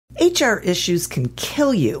HR issues can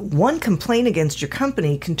kill you. One complaint against your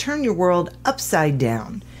company can turn your world upside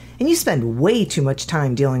down. And you spend way too much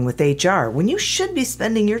time dealing with HR when you should be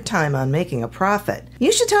spending your time on making a profit.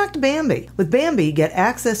 You should talk to Bambee. With Bambee, get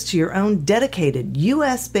access to your own dedicated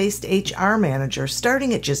US-based HR manager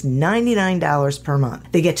starting at just $99 per month.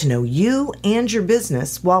 They get to know you and your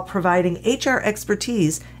business while providing HR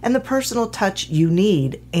expertise and the personal touch you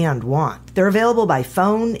need and want. They're available by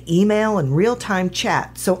phone, email, and real-time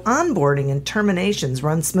chat, so onboarding and terminations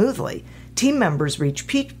run smoothly. Team members reach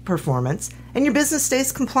peak performance, and your business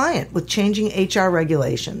stays compliant with changing HR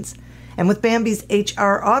regulations. And with Bambee's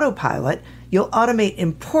HR Autopilot, you'll automate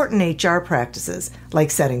important HR practices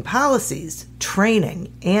like setting policies,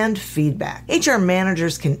 training, and feedback. HR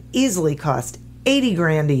managers can easily cost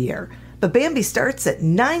 $80,000 a year, but Bambee starts at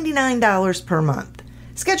 $99 per month.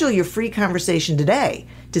 Schedule your free conversation today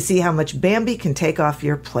to see how much Bambee can take off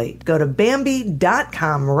your plate. Go to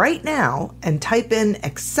Bambee.com right now and type in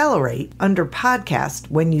Accelerate under podcast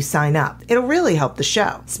when you sign up. It'll really help the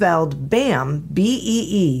show. Spelled BAM,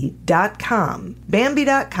 BEE.com.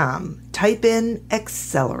 Bambee.com. Type in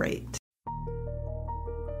Accelerate.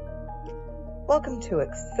 Welcome to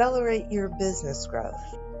Accelerate Your Business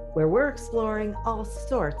Growth, where we're exploring all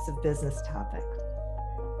sorts of business topics.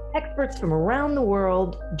 Experts from around the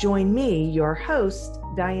world join me, your host,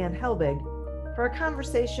 Diane Helbig, for a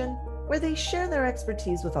conversation where they share their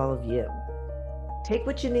expertise with all of you. Take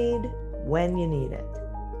what you need when you need it.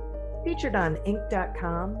 Featured on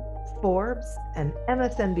Inc.com, Forbes, and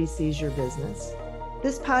MSNBC's Your Business,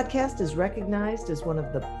 this podcast is recognized as one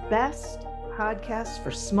of the best podcasts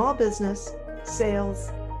for small business,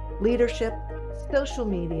 sales, leadership, social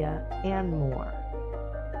media, and more.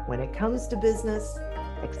 When it comes to business,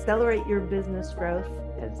 Accelerate Your Business Growth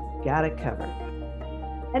has got it covered.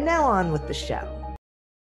 And now on with the show.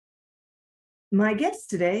 My guest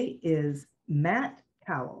today is Matt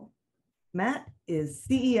Cowell. Matt is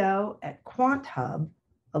CEO at QuantHub,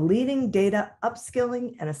 a leading data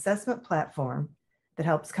upskilling and assessment platform that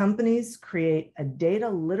helps companies create a data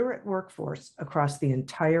literate workforce across the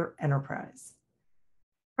entire enterprise.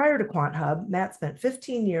 Prior to QuantHub, Matt spent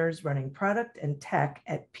 15 years running product and tech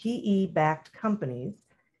at PE-backed companies,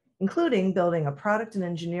 including building a product and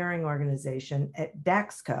engineering organization at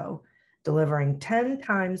Daxco, delivering 10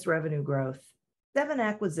 times revenue growth, 7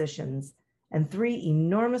 acquisitions, and 3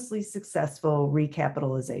 enormously successful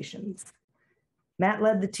recapitalizations. Matt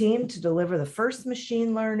led the team to deliver the first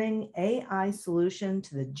machine learning AI solution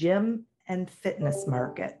to the gym and fitness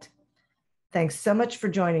market. Thanks so much for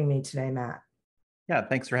joining me today, Matt. Yeah,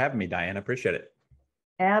 thanks for having me, Diane. I appreciate it.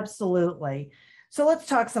 Absolutely. So let's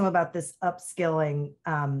talk some about this upskilling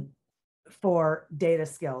for data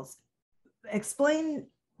skills. Explain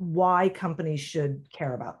why companies should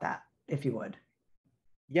care about that, if you would.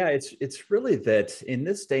 Yeah, it's really that in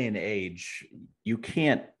this day and age, you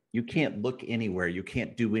can't look anywhere. You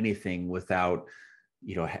can't do anything without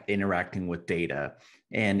interacting with data,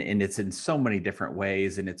 and it's in so many different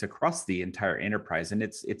ways, and it's across the entire enterprise. And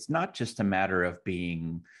it's not just a matter of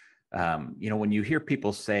being when you hear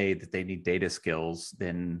people say that they need data skills,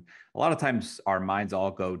 then a lot of times our minds all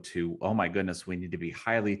go to, oh my goodness, we need to be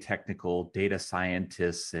highly technical data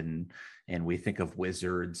scientists, and we think of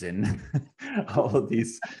wizards and all of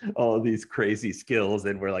these crazy skills,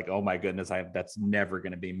 and we're like, oh my goodness, that's never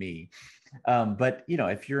going to be me. But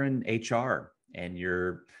if you're in HR and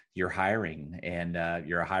you're hiring and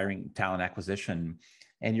you're hiring talent acquisition,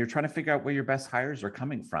 and you're trying to figure out where your best hires are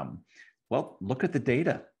coming from, well, look at the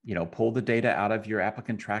data. Pull the data out of your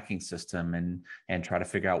applicant tracking system and try to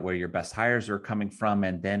figure out where your best hires are coming from,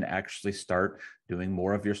 and then actually start doing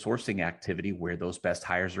more of your sourcing activity where those best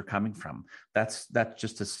hires are coming from. That's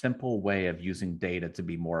just a simple way of using data to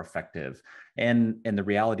be more effective. And the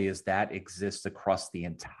reality is that exists across the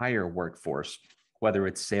entire workforce, whether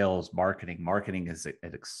it's sales, marketing. Marketing is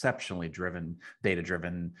exceptionally data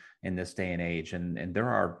driven in this day and age. And there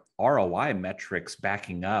are ROI metrics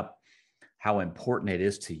backing up how important it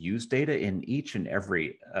is to use data in each and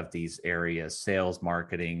every of these areas: sales,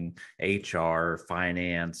 marketing, HR,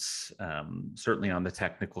 finance, certainly on the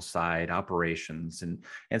technical side, operations.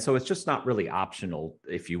 And so it's just not really optional,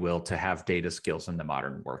 if you will, to have data skills in the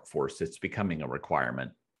modern workforce. It's becoming a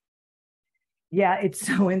requirement. Yeah, it's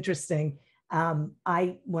so interesting. When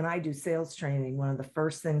I do sales training, one of the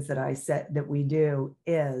first things that we do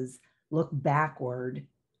is look backward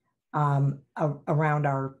around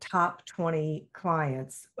our top 20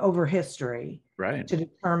 clients over history, right, to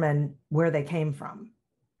determine where they came from.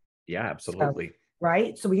 Yeah, absolutely. So,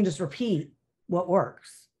 right. So we can just repeat what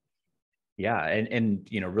works. Yeah. And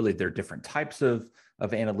really, there are different types of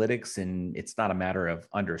of analytics, and it's not a matter of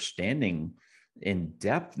understanding in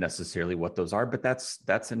depth necessarily what those are, but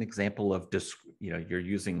that's an example of you're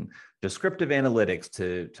using descriptive analytics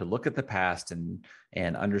to look at the past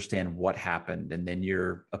and understand what happened, and then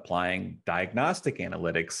you're applying diagnostic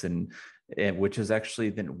analytics and which is actually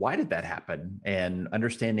then why did that happen, and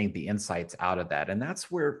understanding the insights out of that. And that's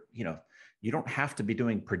where you don't have to be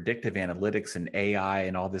doing predictive analytics and AI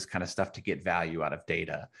and all this kind of stuff to get value out of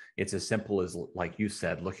data. It's as simple as, like you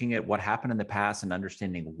said, looking at what happened in the past and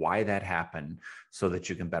understanding why that happened so that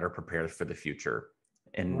you can better prepare for the future.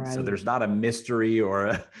 And so there's not a mystery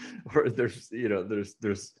or there's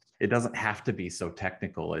it doesn't have to be so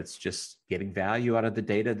technical. It's just getting value out of the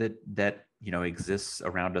data that exists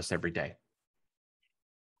around us every day.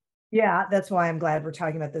 Yeah, that's why I'm glad we're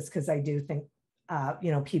talking about this, because I do think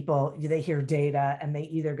people, they hear data and they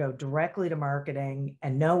either go directly to marketing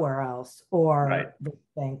and nowhere else, or they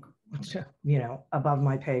think, above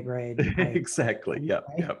my pay grade. Exactly. Yep.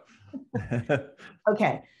 Right? Yep.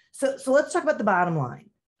 Okay. So let's talk about the bottom line.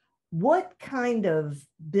 What kind of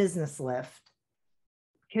business lift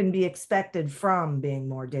can be expected from being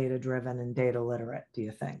more data driven and data literate, do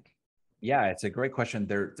you think? Yeah, it's a great question.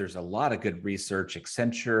 There's a lot of good research.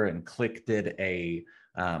 Accenture and Click did a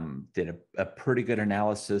pretty good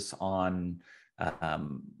analysis on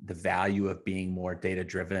the value of being more data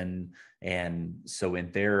driven. And so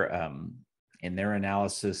in their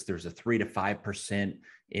analysis, there's a 3 to 5%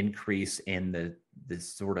 increase in the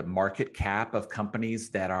sort of market cap of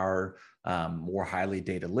companies that are more highly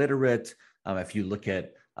data literate. If you look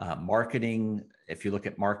at marketing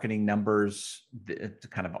numbers, the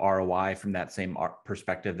kind of ROI from that same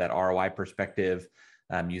perspective, that ROI perspective,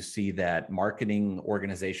 you see that marketing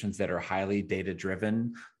organizations that are highly data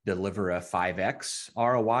driven deliver a 5x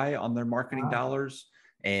ROI on their marketing dollars,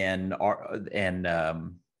 and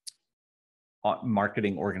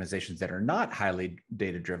marketing organizations that are not highly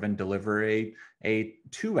data driven deliver a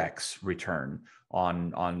 2x return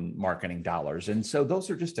on marketing dollars. And so those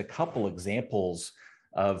are just a couple examples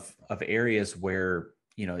of areas where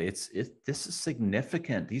this is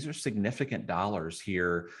significant. These are significant dollars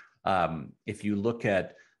here. If you look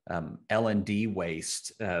at L&D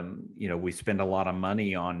waste, we spend a lot of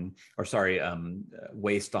money on,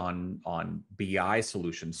 waste on BI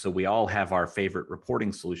solutions. So we all have our favorite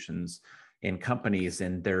reporting solutions in companies,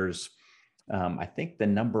 and there's, I think the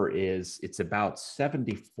number is, it's about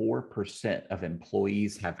 74% of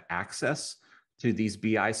employees have access to these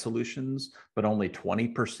BI solutions, but only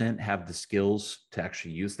 20% have the skills to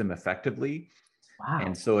actually use them effectively. Wow.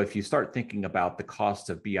 And so if you start thinking about the cost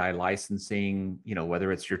of BI licensing,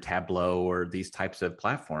 whether it's your Tableau or these types of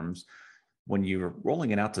platforms, when you're rolling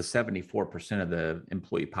it out to 74% of the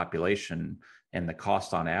employee population, and the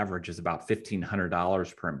cost on average is about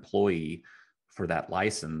 $1,500 per employee for that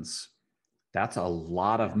license, that's a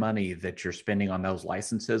lot of money that you're spending on those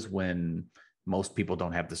licenses when most people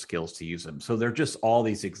don't have the skills to use them. So they're just all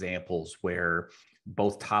these examples where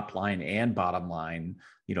both top line and bottom line,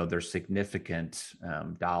 there's significant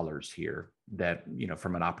dollars here that,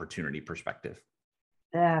 from an opportunity perspective.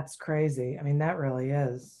 That's crazy. I mean, that really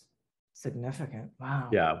is significant. Wow.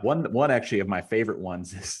 Yeah. One actually of my favorite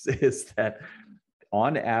ones is that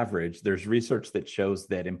on average, there's research that shows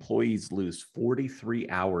that employees lose 43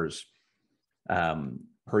 hours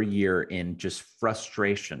per year in just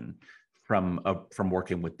frustration from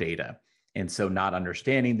working with data. And so not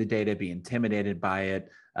understanding the data, be intimidated by it.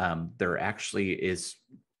 There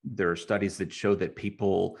are studies that show that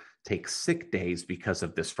people take sick days because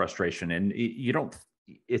of this frustration. And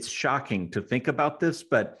it's shocking to think about this,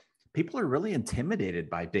 but people are really intimidated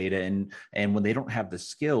by data. And when they don't have the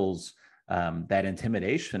skills, that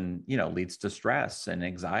intimidation, leads to stress and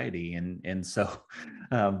anxiety. And so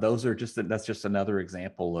that's just another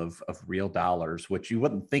example of real dollars, which you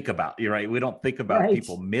wouldn't think about. You're right. We don't think about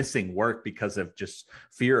people missing work because of just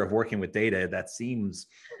fear of working with data. That seems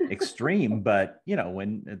extreme, but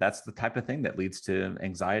when that's the type of thing that leads to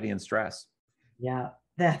anxiety and stress. Yeah.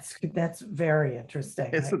 That's very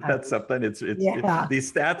interesting. Isn't that something?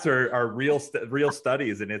 These stats are real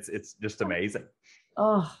studies, and it's just amazing.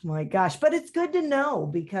 Oh my gosh. But it's good to know,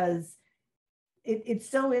 because it's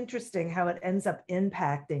so interesting how it ends up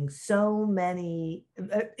impacting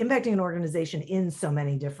an organization in so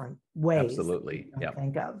many different ways. Absolutely. Yeah.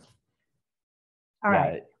 Think of. All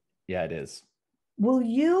right. Yeah, it is. Will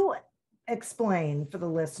you explain for the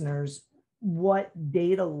listeners what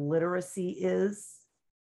data literacy is?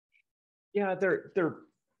 Yeah, there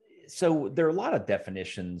are a lot of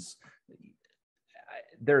definitions.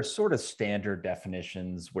 There are sort of standard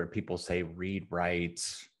definitions where people say read, write,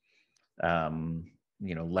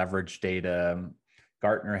 leverage data.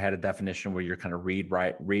 Gartner had a definition where you're kind of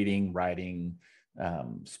reading, writing,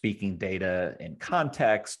 speaking data in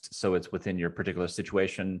context, so it's within your particular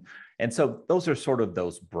situation. And so those are sort of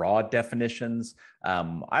those broad definitions.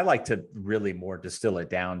 I like to really more distill it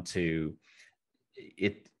down to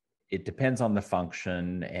it depends on the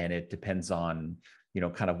function, and it depends on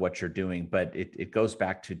kind of what you're doing, but it goes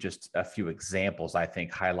back to just a few examples I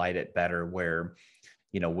think highlight it better, where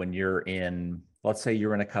when you're in, let's say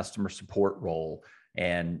you're in a customer support role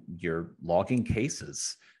and you're logging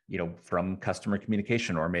cases, from customer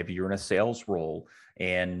communication, or maybe you're in a sales role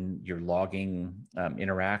and you're logging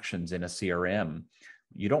interactions in a CRM.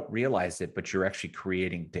 You don't realize it, but you're actually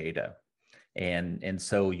creating data. And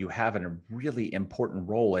so you have a really important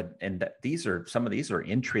role. And some of these are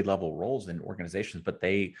entry-level roles in organizations, but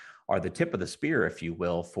they are the tip of the spear, if you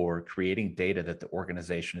will, for creating data that the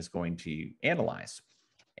organization is going to analyze.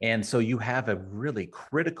 And so you have a really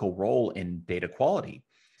critical role in data quality.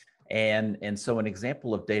 And so an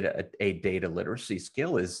example of a data literacy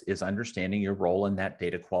skill is understanding your role in that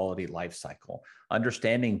data quality lifecycle,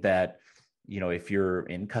 understanding that, if you're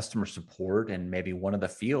in customer support and maybe one of the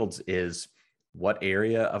fields is what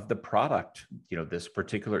area of the product, this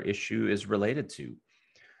particular issue is related to.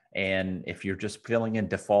 And if you're just filling in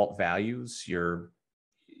default values, you're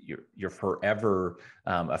forever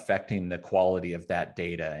affecting the quality of that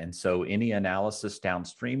data. And so any analysis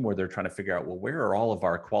downstream where they're trying to figure out, well, where are all of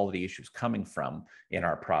our quality issues coming from in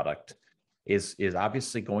our product is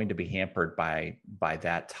obviously going to be hampered by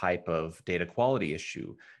that type of data quality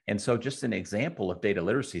issue. And so just an example of data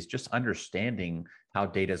literacy is just understanding how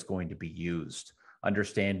data is going to be used,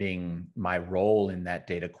 understanding my role in that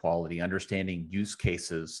data quality, understanding use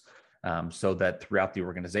cases, so that throughout the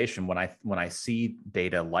organization, when I see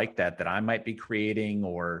data like that I might be creating,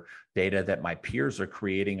 or data that my peers are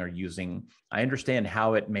creating or using, I understand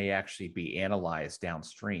how it may actually be analyzed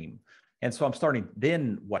downstream. And so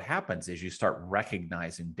then what happens is you start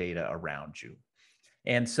recognizing data around you.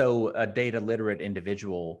 And so a data literate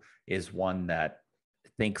individual is one that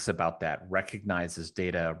thinks about that, recognizes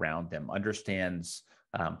data around them, understands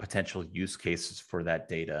potential use cases for that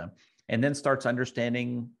data, and then starts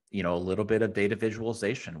understanding, a little bit of data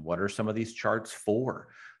visualization. What are some of these charts for?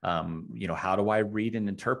 How do I read and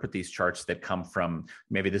interpret these charts that come from,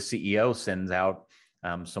 maybe the CEO sends out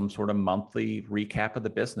some sort of monthly recap of the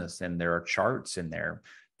business, and there are charts in there.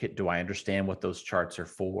 Do I understand what those charts are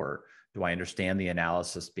for? Do I understand the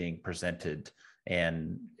analysis being presented,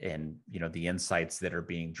 and the insights that are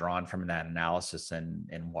being drawn from that analysis,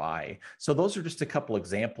 and why? So those are just a couple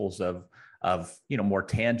examples of more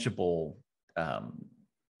tangible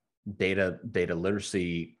data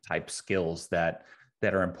literacy type skills that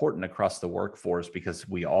are important across the workforce, because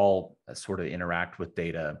we all sort of interact with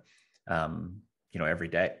data every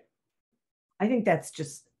day. I think that's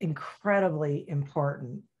just incredibly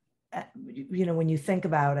important. When you think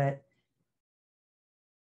about it,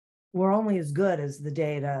 we're only as good as the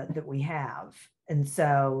data that we have. And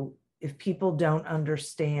so if people don't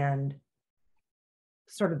understand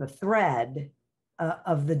sort of the thread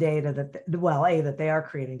of the data that they are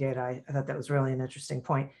creating data, I thought that was really an interesting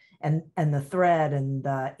point, and the thread and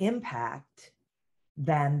the impact,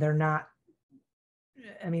 then they're not,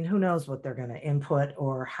 who knows what they're going to input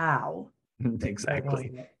or how.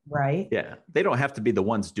 Exactly. Right. Yeah. They don't have to be the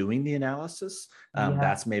ones doing the analysis.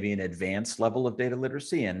 That's maybe an advanced level of data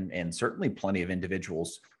literacy. And certainly plenty of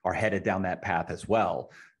individuals are headed down that path as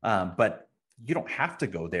well. But you don't have to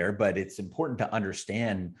go there, but it's important to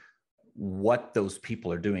understand what those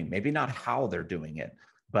people are doing, maybe not how they're doing it,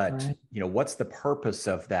 but right. What's the purpose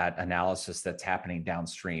of that analysis that's happening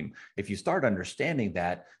downstream? If you start understanding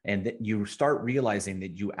that, and that you start realizing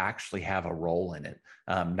that you actually have a role in it,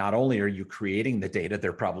 not only are you creating the data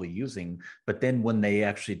they're probably using, but then when they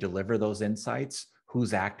actually deliver those insights,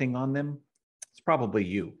 who's acting on them? It's probably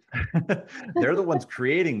you. They're the ones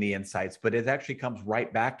creating the insights, but it actually comes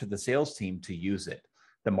right back to the sales team to use it,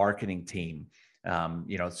 the marketing team.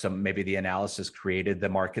 Maybe the analysis created the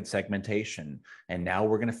market segmentation, and now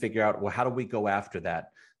we're going to figure out, well, how do we go after that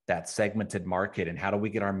segmented market, and how do we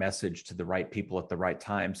get our message to the right people at the right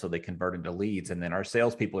time so they convert into leads? And then our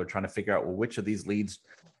salespeople are trying to figure out, well, which of these leads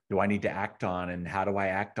do I need to act on, and how do I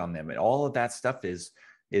act on them? And all of that stuff is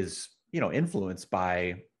influenced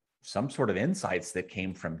by some sort of insights that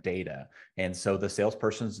came from data. And so the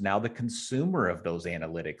salesperson is now the consumer of those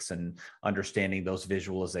analytics and understanding those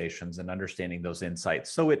visualizations and understanding those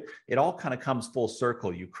insights. So it all kind of comes full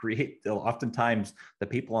circle. Oftentimes the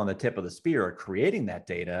people on the tip of the spear are creating that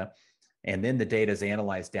data, and then the data is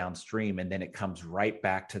analyzed downstream, and then it comes right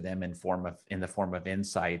back to them in the form of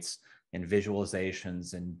insights and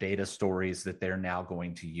visualizations and data stories that they're now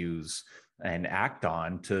going to use and act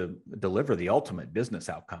on to deliver the ultimate business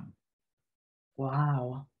outcome.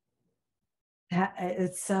 Wow.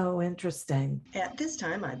 It's so interesting. At this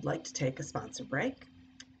time, I'd like to take a sponsor break.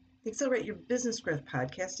 The Accelerate Your Business Growth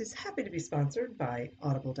podcast is happy to be sponsored by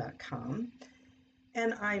Audible.com.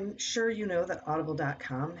 And I'm sure you know that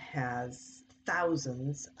Audible.com has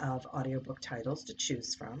thousands of audiobook titles to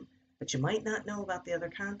choose from, but you might not know about the other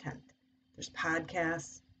content. There's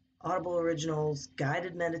podcasts, Audible originals,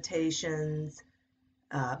 guided meditations.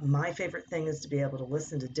 My favorite thing is to be able to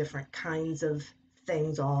listen to different kinds of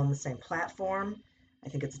things all on the same platform. I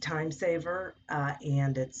think it's a time saver,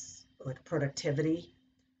 and it's like a productivity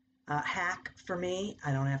hack for me.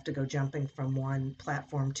 I don't have to go jumping from one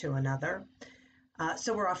platform to another.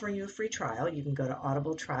 So we're offering you a free trial. You can go to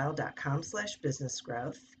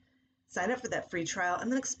audibletrial.com/businessgrowth, sign up for that free trial,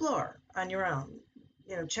 and then explore on your own.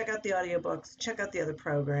 Check out the audiobooks, check out the other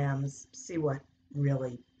programs, see what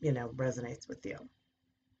really, resonates with you.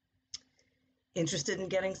 Interested in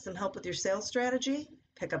getting some help with your sales strategy?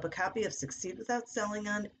 Pick up a copy of Succeed Without Selling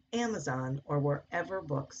on Amazon or wherever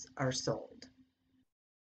books are sold.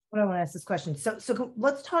 I want to ask this question. So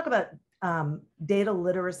let's talk about data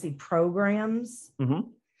literacy programs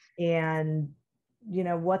and,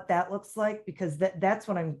 what that looks like, because that's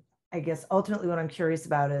what ultimately what I'm curious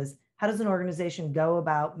about is how does an organization go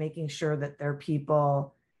about making sure that their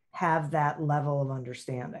people have that level of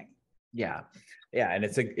understanding? Yeah. And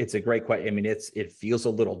it's a great question. I mean, it feels a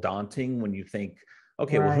little daunting when you think,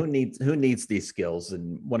 okay, right. Well, who needs these skills?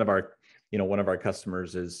 And one of our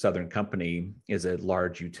customers is Southern Company, is a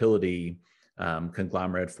large utility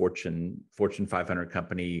conglomerate Fortune 500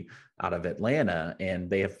 company out of Atlanta, and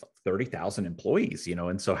they have 30,000 employees,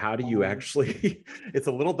 and so how do you actually, it's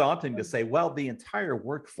a little daunting to say, well, the entire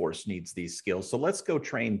workforce needs these skills, so let's go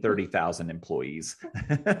train 30,000 employees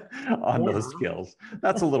on those skills.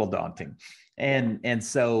 That's a little daunting. And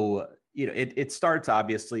so, it starts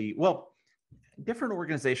obviously, well, different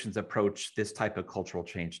organizations approach this type of cultural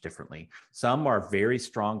change differently. Some are very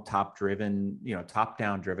strong,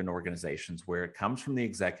 top-down driven organizations where it comes from the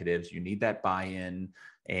executives. You need that buy-in,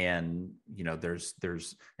 and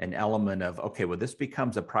there's an element of, okay, well, this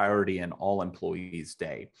becomes a priority in all employees'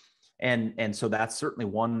 day. And so that's certainly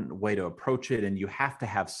one way to approach it. And you have to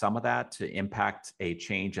have some of that to impact a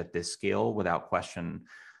change at this scale without question.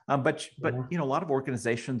 But a lot of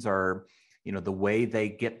organizations are, the way they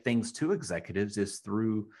get things to executives is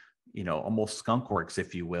through, almost skunk works,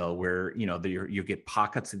 if you will, where, you get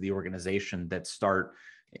pockets of the organization that start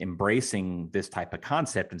embracing this type of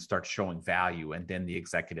concept and start showing value, and then the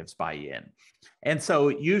executives buy in. And so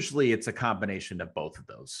usually it's a combination of both of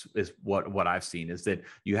those is what I've seen, is that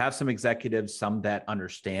you have some executives, some that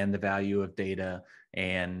understand the value of data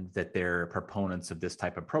and that they're proponents of this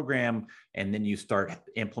type of program. And then you start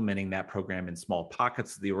implementing that program in small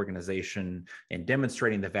pockets of the organization and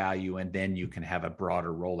demonstrating the value. And then you can have a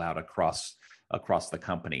broader rollout across the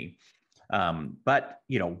company. But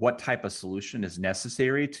what type of solution is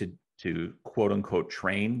necessary to quote unquote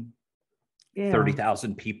train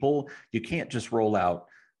 30,000 people? You can't just roll out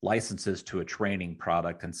licenses to a training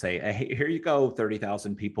product and say, hey, here you go,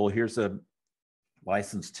 30,000 people. Here's a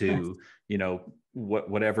license to,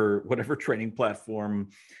 whatever training platform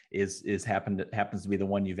happens to be the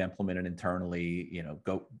one you've implemented internally.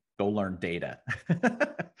 Go learn data.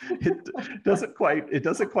 It doesn't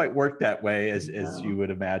quite work that way as you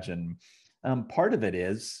would imagine. Part of it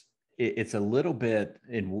is it's a little bit,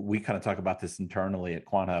 and we kind of talk about this internally at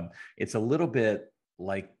QuantHub, it's a little bit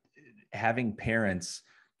like having parents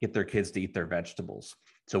get their kids to eat their vegetables.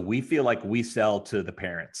 So we feel like we sell to the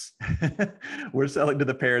parents. We're selling to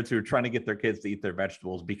the parents who are trying to get their kids to eat their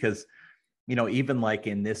vegetables because, even like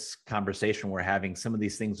in this conversation we're having, some of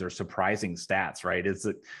these things are surprising stats, right?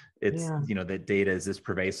 That data is this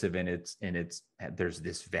pervasive and there's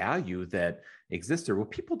this value that exists there. Well,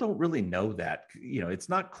 people don't really know that, it's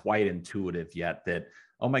not quite intuitive yet that,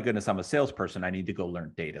 oh my goodness, I'm a salesperson, I need to go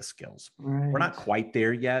learn data skills. Right. We're not quite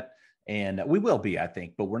there yet. And we will be, I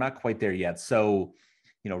think, but we're not quite there yet. So,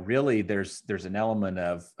 really there's an element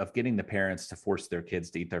of getting the parents to force their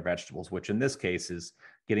kids to eat their vegetables, which in this case is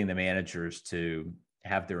getting the managers to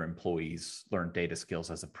have their employees learn data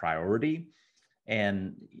skills as a priority.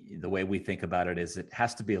 And the way we think about it is it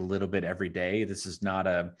has to be a little bit every day. This is not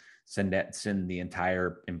a send the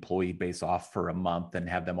entire employee base off for a month and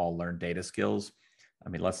have them all learn data skills. I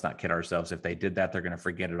mean, let's not kid ourselves. If they did that, they're going to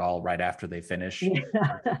forget it all right after they finish,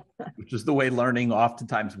 which is the way learning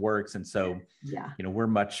oftentimes works. And so,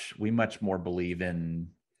 we much more believe in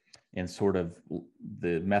and sort of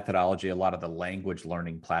the methodology a lot of the language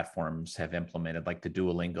learning platforms have implemented, like the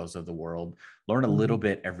Duolingos of the world. Learn a little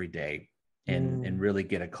bit every day and really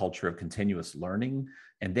get a culture of continuous learning.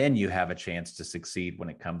 And then you have a chance to succeed when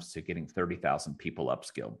it comes to getting 30,000 people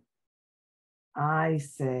upskilled. I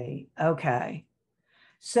see. Okay.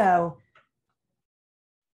 So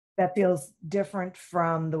that feels different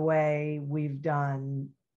from the way we've done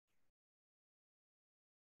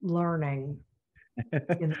learning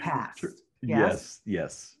in the past.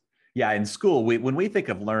 Yes. Yeah, in school, when we think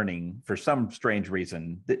of learning, for some strange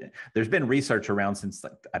reason, there's been research around since,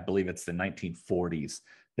 like, I believe it's the 1940s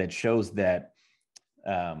that shows that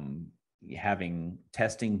having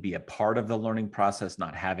testing be a part of the learning process,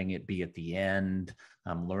 not having it be at the end,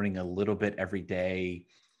 learning a little bit every day,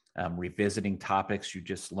 revisiting topics you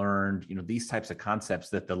just learned, these types of concepts,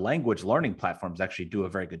 that the language learning platforms actually do a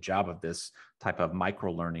very good job of this type of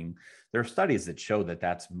micro learning. There are studies that show that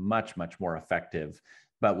that's much, much more effective.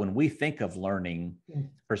 But when we think of learning,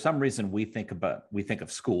 for some reason, we think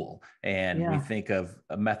of school, and we think of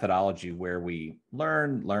a methodology where we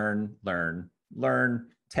learn,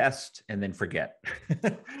 test, and then forget.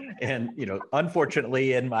 And,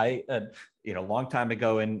 unfortunately, in my, long time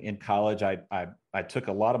ago in college, I took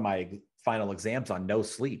a lot of my final exams on no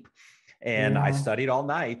sleep, and I studied all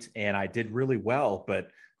night, and I did really well.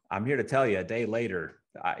 But I'm here to tell you, a day later,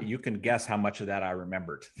 you can guess how much of that I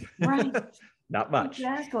remembered. Right. Not much.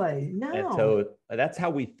 Exactly. No. And so that's how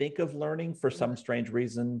we think of learning for some strange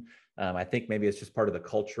reason. I think maybe it's just part of the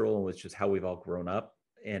cultural, it's just how we've all grown up.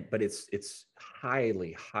 But it's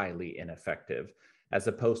highly, highly ineffective, as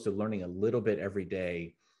opposed to learning a little bit every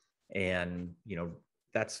day. And,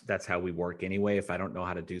 that's how we work anyway. If I don't know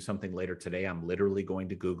how to do something later today, I'm literally going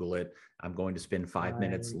to Google it. I'm going to spend 5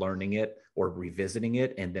 minutes learning it or revisiting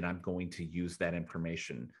it, and then I'm going to use that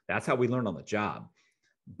information. That's how we learn on the job.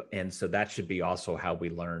 And so that should be also how we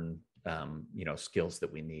learn, skills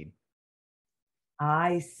that we need.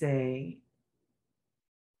 I see.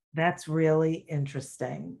 That's really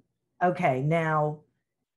interesting. Okay, now,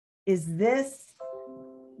 is this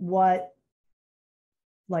what,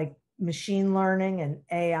 like, machine learning and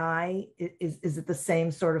AI, is it the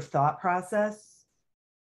same sort of thought process?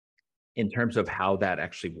 In terms of how that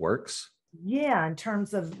actually works? Yeah, in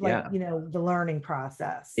terms of the learning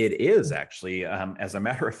process. It is actually, as a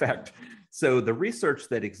matter of fact. So the research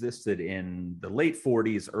that existed in the late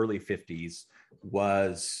 40s, early 50s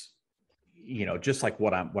was, just like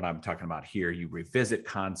what I'm talking about here. You revisit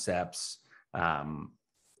concepts,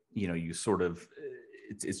 you sort of,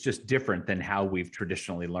 it's just different than how we've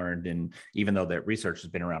traditionally learned. And even though that research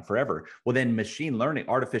has been around forever, well, then machine learning,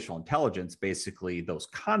 artificial intelligence, basically those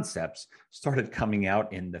concepts started coming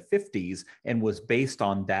out in the 50s and was based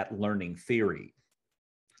on that learning theory.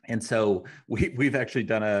 And so we've actually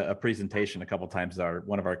done a presentation a couple of times.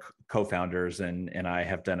 One of our co-founders and I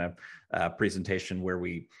have done a presentation where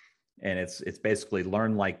it's basically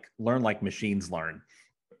learn like machines learn,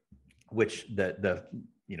 which the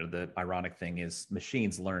ironic thing is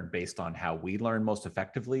machines learn based on how we learn most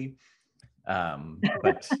effectively.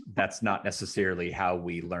 But that's not necessarily how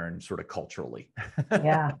we learn sort of culturally.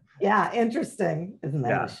 Yeah. Interesting, isn't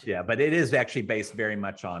that? Yeah. But it is actually based very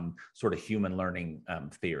much on sort of human learning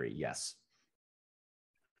theory. Yes.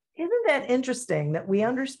 Isn't that interesting that we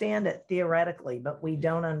understand it theoretically, but we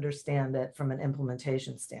don't understand it from an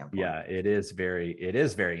implementation standpoint? Yeah, it is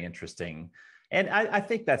very interesting. And I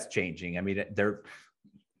think that's changing. I mean,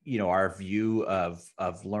 our view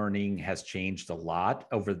of learning has changed a lot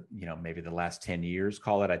over, maybe the last 10 years,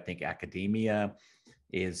 call it. I think academia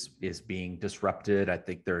is being disrupted. I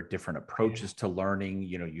think there are different approaches to learning.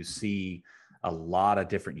 You see a lot of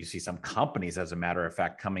different, you see some companies, as a matter of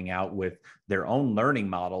fact, coming out with their own learning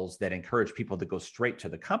models that encourage people to go straight to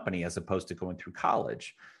the company as opposed to going through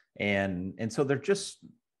college. And so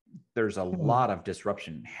there's a lot of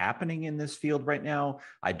disruption happening in this field right now.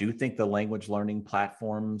 I do think the language learning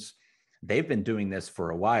platforms, they've been doing this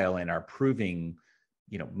for a while and are proving,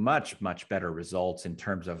 much, much better results in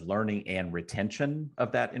terms of learning and retention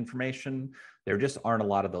of that information. There just aren't a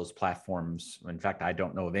lot of those platforms. In fact, I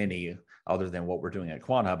don't know of any other than what we're doing at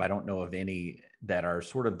QuantHub. I don't know of any that are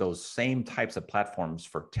sort of those same types of platforms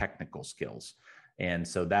for technical skills. And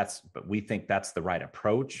so but we think that's the right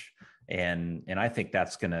approach. And I think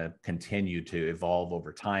that's going to continue to evolve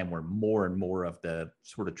over time, where more and more of the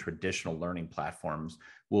sort of traditional learning platforms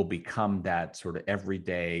will become that sort of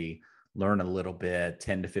everyday, learn a little bit,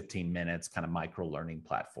 10 to 15 minutes kind of micro learning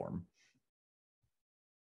platform.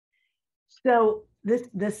 So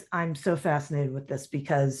this I'm so fascinated with this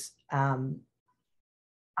because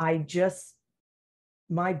I just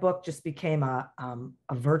my book just became a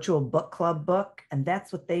virtual book club book, and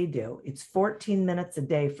that's what they do. It's 14 minutes a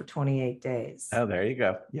day for 28 days. Oh, there you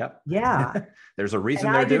go. Yep. Yeah. There's a reason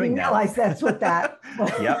and they're I didn't doing that. realize that's what that.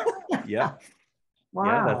 Yep. Yep. Wow.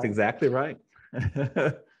 Yeah, that's exactly right.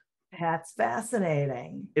 That's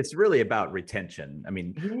fascinating. It's really about retention. I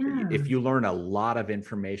mean, Yeah. if you learn a lot of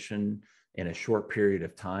information in a short period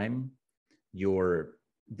of time,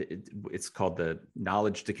 it's called the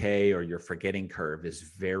knowledge decay, or your forgetting curve is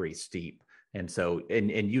very steep. And so,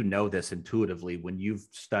 and you know this intuitively, when you've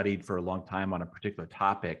studied for a long time on a particular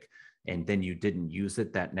topic and then you didn't use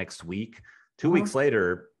it that next week, 2 weeks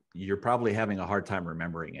later, you're probably having a hard time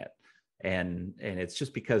remembering it. And it's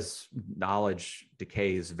just because knowledge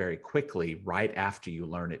decays very quickly right after you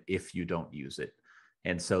learn it if you don't use it.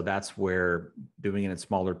 And so that's where doing it in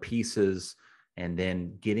smaller pieces and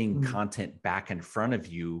then getting content back in front of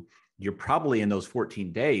you, you're probably in those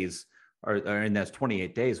 14 days or in those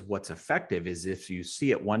 28 days, what's effective is if you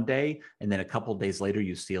see it one day and then a couple of days later,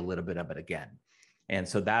 you see a little bit of it again. And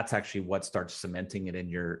so that's actually what starts cementing it in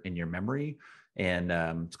your memory. And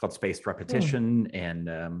it's called spaced repetition.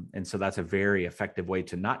 And so that's a very effective way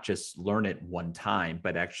to not just learn it one time,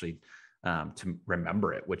 but actually to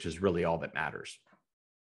remember it, which is really all that matters.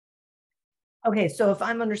 Okay, so if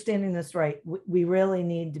I'm understanding this right, we really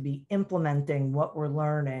need to be implementing what we're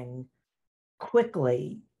learning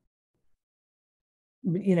quickly.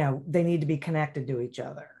 You know, they need to be connected to each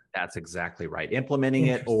other. That's exactly right. Implementing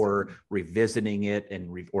it or revisiting it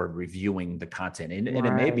or reviewing the content. And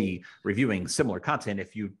it may be reviewing similar content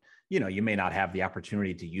if you may not have the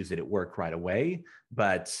opportunity to use it at work right away,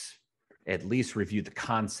 but at least review the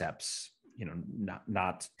concepts,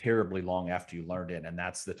 not terribly long after you learned it. And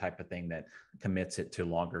that's the type of thing that commits it to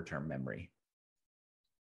longer term memory.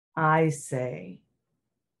 I see.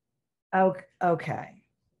 Okay.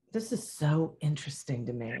 This is so interesting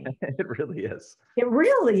to me. It really is. It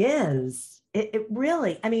really is. It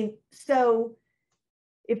really, I mean, so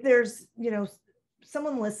if there's,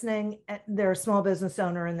 someone listening, they're a small business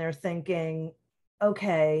owner and they're thinking,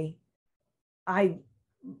 okay, I,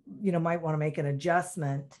 might want to make an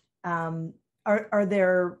adjustment. Are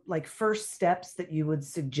there like first steps that you would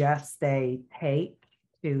suggest they take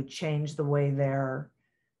to change the way they're,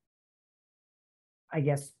 I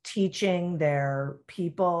guess, teaching their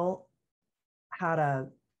people how to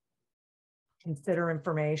consider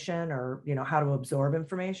information or, how to absorb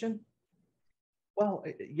information? Well,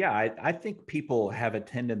 yeah, I think people have a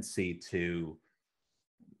tendency to,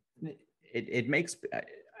 it makes,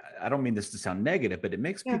 I don't mean this to sound negative, but it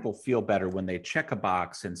makes people feel better when they check a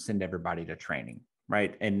box and send everybody to training,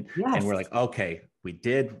 right? And we're like, okay, we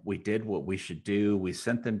did what we should do. We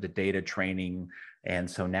sent them to data training. And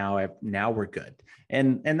so now we're good.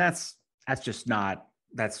 And that's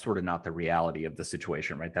sort of not the reality of the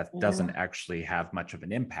situation, right? That doesn't actually have much of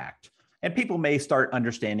an impact. And people may start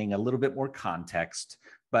understanding a little bit more context,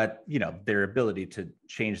 but their ability to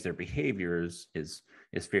change their behaviors is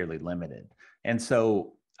fairly limited. And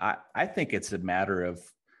so I think it's a matter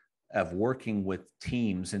of working with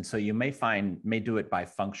teams. And so you may do it by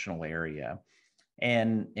functional area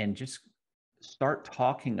and just start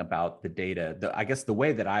talking about the data. I guess the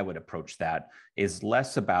way that I would approach that is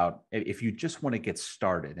less about, if you just want to get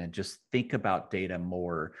started and just think about data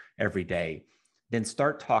more every day, then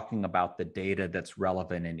start talking about the data that's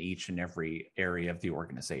relevant in each and every area of the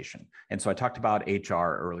organization. And so I talked about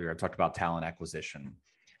HR earlier. I talked about talent acquisition.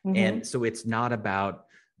 And so it's not about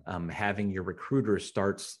having your recruiters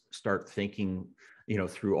start thinking,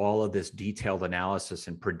 through all of this detailed analysis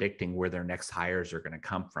and predicting where their next hires are going to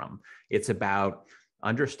come from. It's about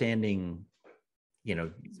understanding,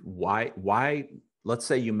 why. Let's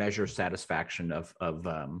say you measure satisfaction of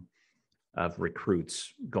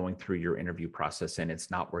recruits going through your interview process, and it's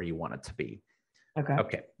not where you want it to be.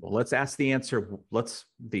 Okay. Well, let's ask the answer.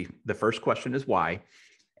 The first question is why.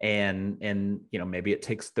 And maybe it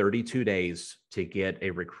takes 32 days to get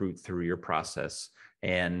a recruit through your process.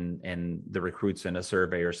 And the recruits in a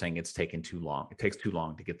survey are saying it's taken too long. It takes too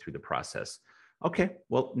long to get through the process. Okay,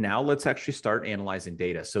 well, now let's actually start analyzing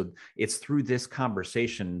data. So it's through this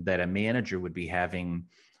conversation that a manager would be having,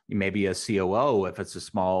 maybe a COO, if it's a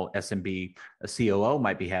small SMB, a COO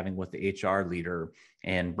might be having with the HR leader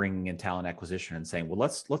and bringing in talent acquisition and saying, well,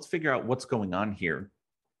 let's figure out what's going on here.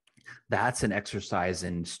 That's an exercise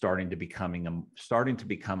in starting to become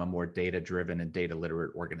a more data-driven and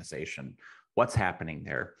data-literate organization. What's happening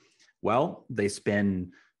there? Well, they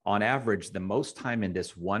spend, on average, the most time in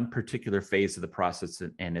this one particular phase of the process,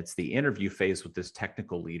 and it's the interview phase with this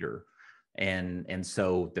technical leader. And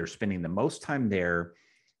so they're spending the most time there.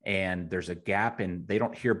 and there's a gap and they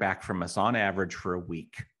don't hear back from us on average for a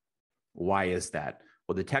week. Why is that?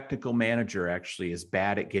 Well, the technical manager actually is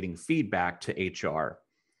bad at getting feedback to HR.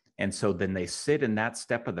 And so then they sit in that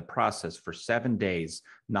step of the process for 7 days,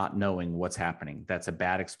 not knowing what's happening. That's a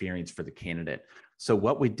bad experience for the candidate. So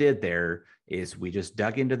what we did there is we just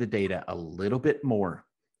dug into the data a little bit more.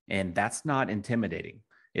 And that's not intimidating.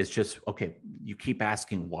 It's just, okay, you keep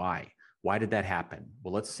asking why. Why did that happen?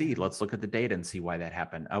 Well, let's see. Let's look at the data and see why that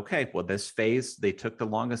happened. Okay, well, this phase, they took the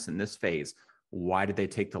longest in this phase. Why did they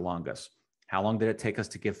take the longest? How long did it take us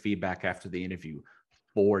to give feedback after the interview?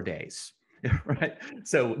 4 days. Right.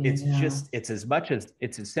 So it's just, it's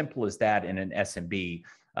as simple as that in an SMB,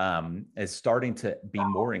 as starting to be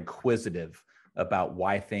more inquisitive about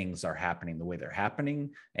why things are happening the way they're happening.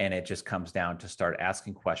 And it just comes down to start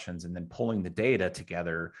asking questions and then pulling the data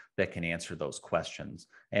together that can answer those questions.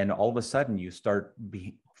 And all of a sudden you start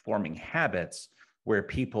forming habits where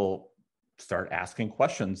people start asking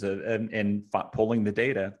questions and pulling the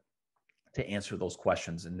data to answer those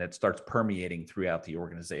questions, and that starts permeating throughout the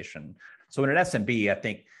organization. So in an SMB, I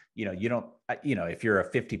think, you don't, if you're a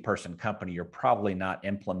 50-person company, you're probably not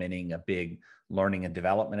implementing a big learning and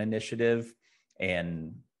development initiative.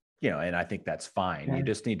 And, and I think that's fine. Okay. You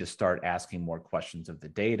just need to start asking more questions of the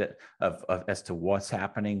data of as to what's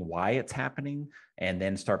happening, why it's happening, and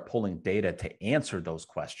then start pulling data to answer those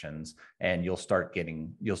questions. And you'll start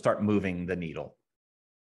moving the needle.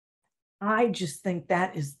 I just think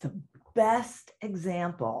that is the best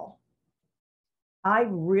example. I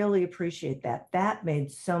really appreciate that. That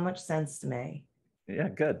made so much sense to me. Yeah,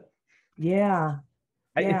 good. Yeah.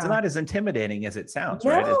 It's not as intimidating as it sounds,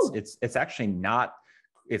 no. Right? It's actually not,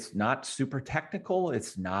 it's not super technical.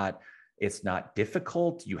 It's not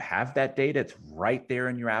difficult. You have that data. It's right there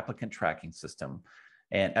in your applicant tracking system.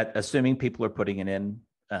 And assuming people are putting it in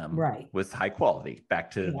right. with high quality,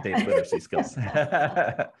 back to data literacy skills.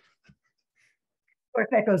 Of course,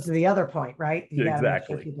 that goes to the other point, right? You got to make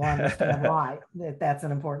Exactly. sure people understand why that's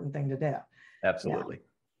an important thing to do. Absolutely. Yeah.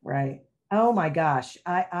 Right. Oh my gosh.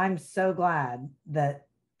 I'm so glad that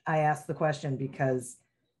I asked the question, because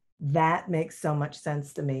that makes so much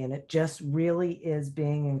sense to me. And it just really is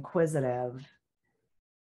being inquisitive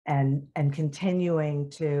and continuing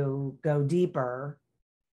to go deeper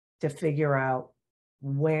to figure out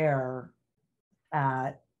where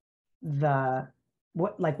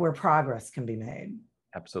where progress can be made.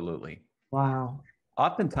 Absolutely. Wow.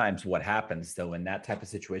 Oftentimes what happens though in that type of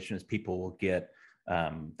situation is people will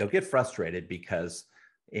they'll get frustrated because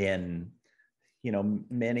in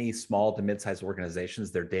many small to mid-sized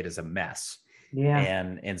organizations, their data is a mess. Yeah.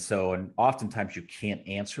 And so oftentimes you can't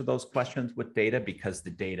answer those questions with data because the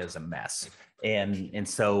data is a mess. And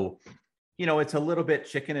so, it's a little bit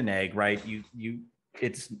chicken and egg, right?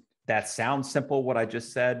 That sounds simple, what I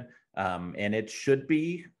just said. And it should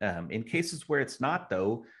be, in cases where it's not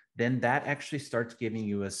though, then that actually starts giving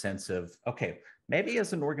you a sense of, okay, maybe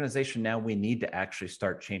as an organization now we need to actually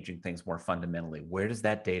start changing things more fundamentally. Where does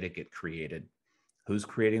that data get created? Who's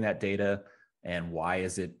creating that data, and why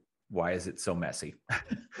is it so messy?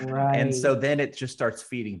 Right. And so then it just starts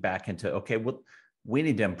feeding back into, okay, well, we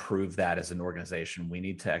need to improve that as an organization. We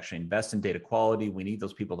need to actually invest in data quality. We need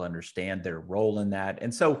those people to understand their role in that.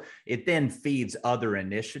 And so it then feeds other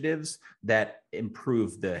initiatives that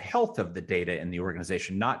improve the health of the data in the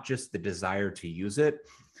organization, not just the desire to use it.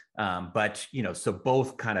 But so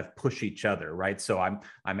both kind of push each other, right? So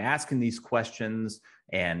I'm asking these questions,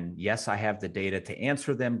 and yes, I have the data to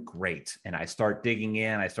answer them. Great. And I start digging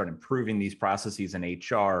in, I start improving these processes in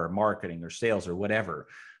HR or marketing or sales or whatever.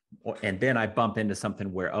 And then I bump into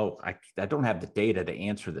something where, I don't have the data to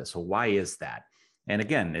answer this. So why is that? And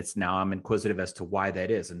again, I'm inquisitive as to why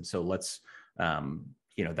that is. And so let's,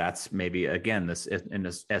 that's maybe, again, this in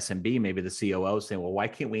this SMB, maybe the COO saying, well, why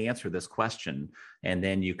can't we answer this question? And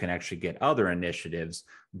then you can actually get other initiatives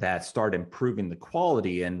that start improving the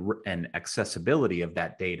quality and accessibility of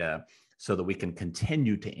that data, so that we can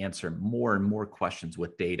continue to answer more and more questions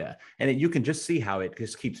with data. And you can just see how it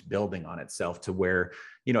just keeps building on itself to where,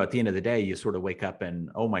 at the end of the day, you sort of wake up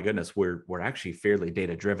and, oh my goodness, we're actually fairly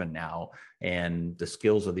data driven now. And the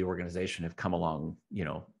skills of the organization have come along,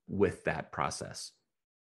 with that process.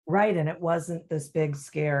 Right. And it wasn't this big,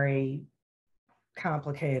 scary,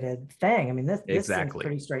 complicated thing. I mean, this seems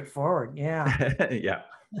pretty straightforward. Yeah. Yeah.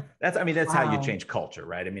 That's wow. How you change culture,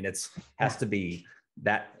 right? I mean, has to be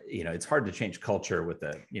that, it's hard to change culture with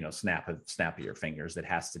a, snap of your fingers. It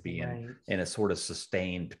has to be in a sort of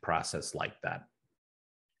sustained process like that.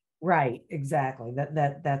 Right. Exactly.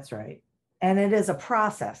 That's right. And it is a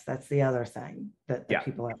process. That's the other thing that Yeah.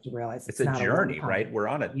 people have to realize. It's a not journey, one-time. right?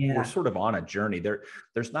 We're sort of on a journey.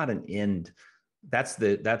 There's not an end. That's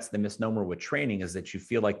the misnomer with training, is that you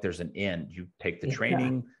feel like there's an end. You take the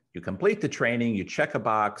training, you complete the training, you check a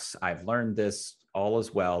box. I've learned this, all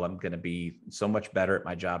is well. I'm going to be so much better at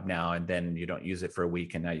my job now. And then you don't use it for a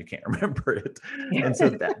week and now you can't remember it. And so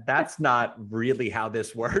that's not really how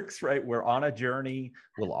this works, right? We're on a journey.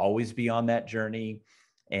 We'll always be on that journey.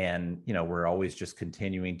 And, we're always just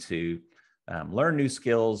continuing to learn new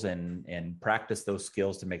skills and practice those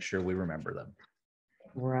skills to make sure we remember them.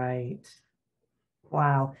 Right.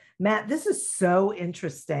 Wow. Matt, this is so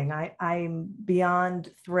interesting. I'm beyond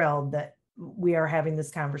thrilled that we are having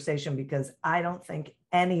this conversation, because I don't think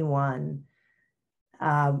anyone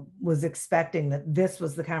was expecting that this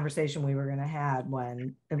was the conversation we were going to have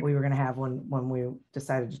when we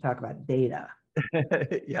decided to talk about data.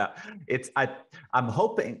 Yeah, I'm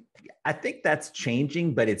hoping, I think that's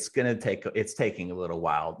changing, but it's taking a little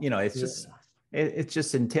while. It's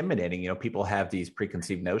just intimidating. People have these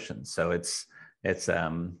preconceived notions. So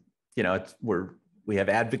we have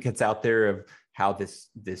advocates out there of how this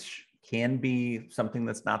can be something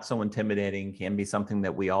that's not so intimidating, can be something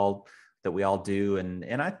that we all do. And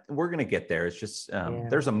we're going to get there. It's just,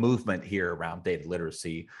 there's a movement here around data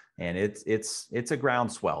literacy, and it's a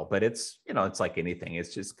groundswell, but it's like anything,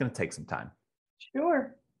 it's just going to take some time.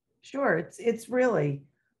 Sure. It's really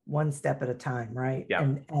one step at a time, right?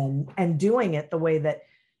 Yeah. And doing it the way that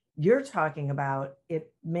you're talking about,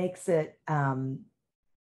 it makes it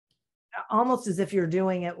almost as if you're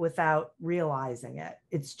doing it without realizing it.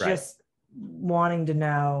 It's just wanting to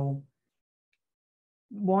know,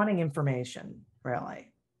 wanting information,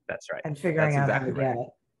 really. That's right. And figuring out how to get it.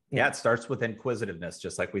 Yeah, it starts with inquisitiveness,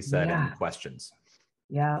 just like we said, in questions.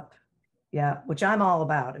 Yep. Yeah, which I'm all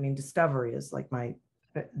about. I mean, discovery is like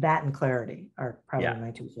that and clarity are probably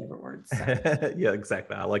my two favorite words. So. Yeah,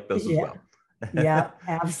 exactly. I like those as well. Yeah,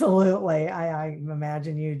 absolutely. I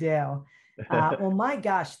imagine you do. Well, my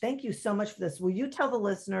gosh, thank you so much for this. Will you tell the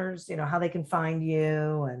listeners, how they can find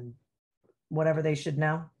you and whatever they should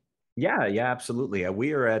know? Yeah, absolutely.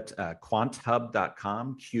 We are at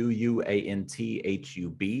quanthub.com,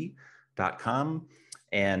 QUANTHUB.com.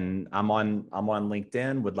 And I'm on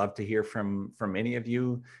LinkedIn. Would love to hear from any of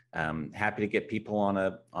you. Happy to get people on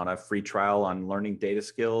a free trial on learning data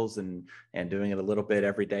skills and doing it a little bit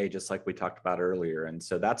every day, just like we talked about earlier. And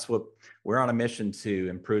so that's what we're on, a mission to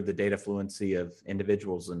improve the data fluency of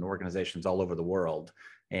individuals and organizations all over the world.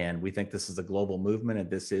 And we think this is a global movement, and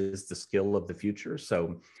this is the skill of the future.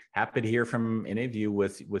 So happy to hear from any of you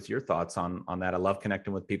with your thoughts on that. I love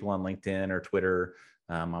connecting with people on LinkedIn or Twitter.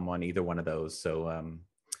 I'm on either one of those. So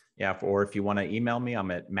or if you want to email me,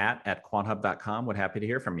 I'm at matt@quanthub.com. Would happy to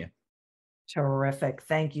hear from you. Terrific.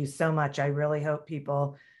 Thank you so much. I really hope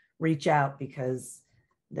people reach out, because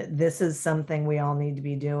this is something we all need to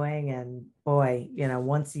be doing. And boy,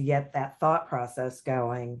 once you get that thought process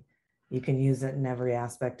going, you can use it in every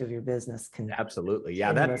aspect of your business. Absolutely.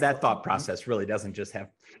 Yeah. That thought process really doesn't just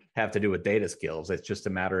have to do with data skills. It's just a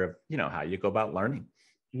matter of, how you go about learning.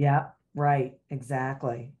 Yeah. Right.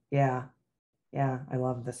 Exactly. Yeah. I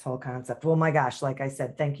love this whole concept. Well, my gosh, like I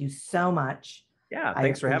said, thank you so much. Yeah.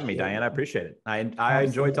 Thanks for having me, Diane. I appreciate it. I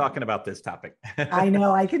enjoy talking about this topic. I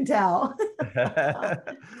know, I can tell.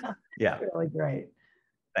 Yeah. Really great.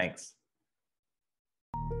 Thanks.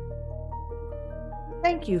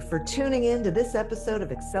 Thank you for tuning in to this episode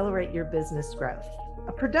of Accelerate Your Business Growth,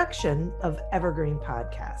 a production of Evergreen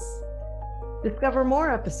Podcasts. Discover more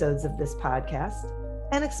episodes of this podcast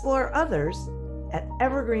and explore others at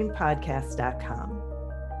evergreenpodcast.com.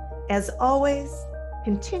 As always,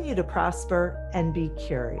 continue to prosper and be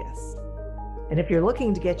curious. And if you're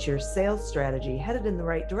looking to get your sales strategy headed in the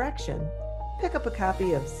right direction, pick up a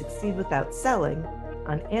copy of Succeed Without Selling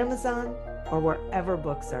on Amazon or wherever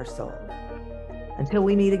books are sold. Until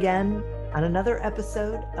we meet again on another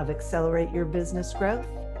episode of Accelerate Your Business Growth,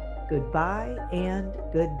 goodbye and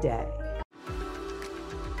good day.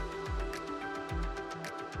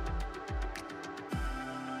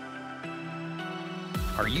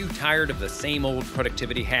 Are you tired of the same old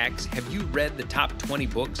productivity hacks? Have you read the top 20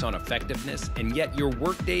 books on effectiveness, and yet your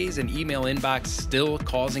workdays and email inbox still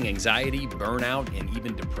causing anxiety, burnout, and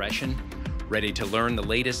even depression? Ready to learn the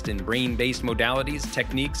latest in brain-based modalities,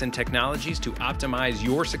 techniques, and technologies to optimize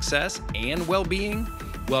your success and well-being?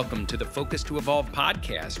 Welcome to the Focus to Evolve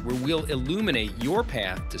podcast, where we'll illuminate your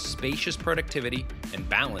path to spacious productivity and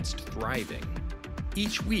balanced thriving.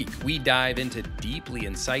 Each week, we dive into deeply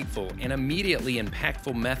insightful and immediately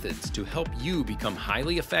impactful methods to help you become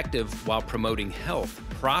highly effective while promoting health,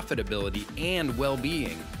 profitability, and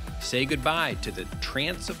well-being. Say goodbye to the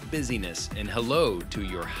trance of busyness and hello to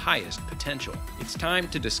your highest potential. It's time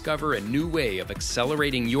to discover a new way of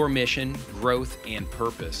accelerating your mission, growth, and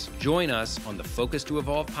purpose. Join us on the Focus to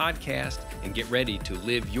Evolve podcast and get ready to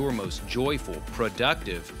live your most joyful,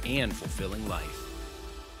 productive, and fulfilling life.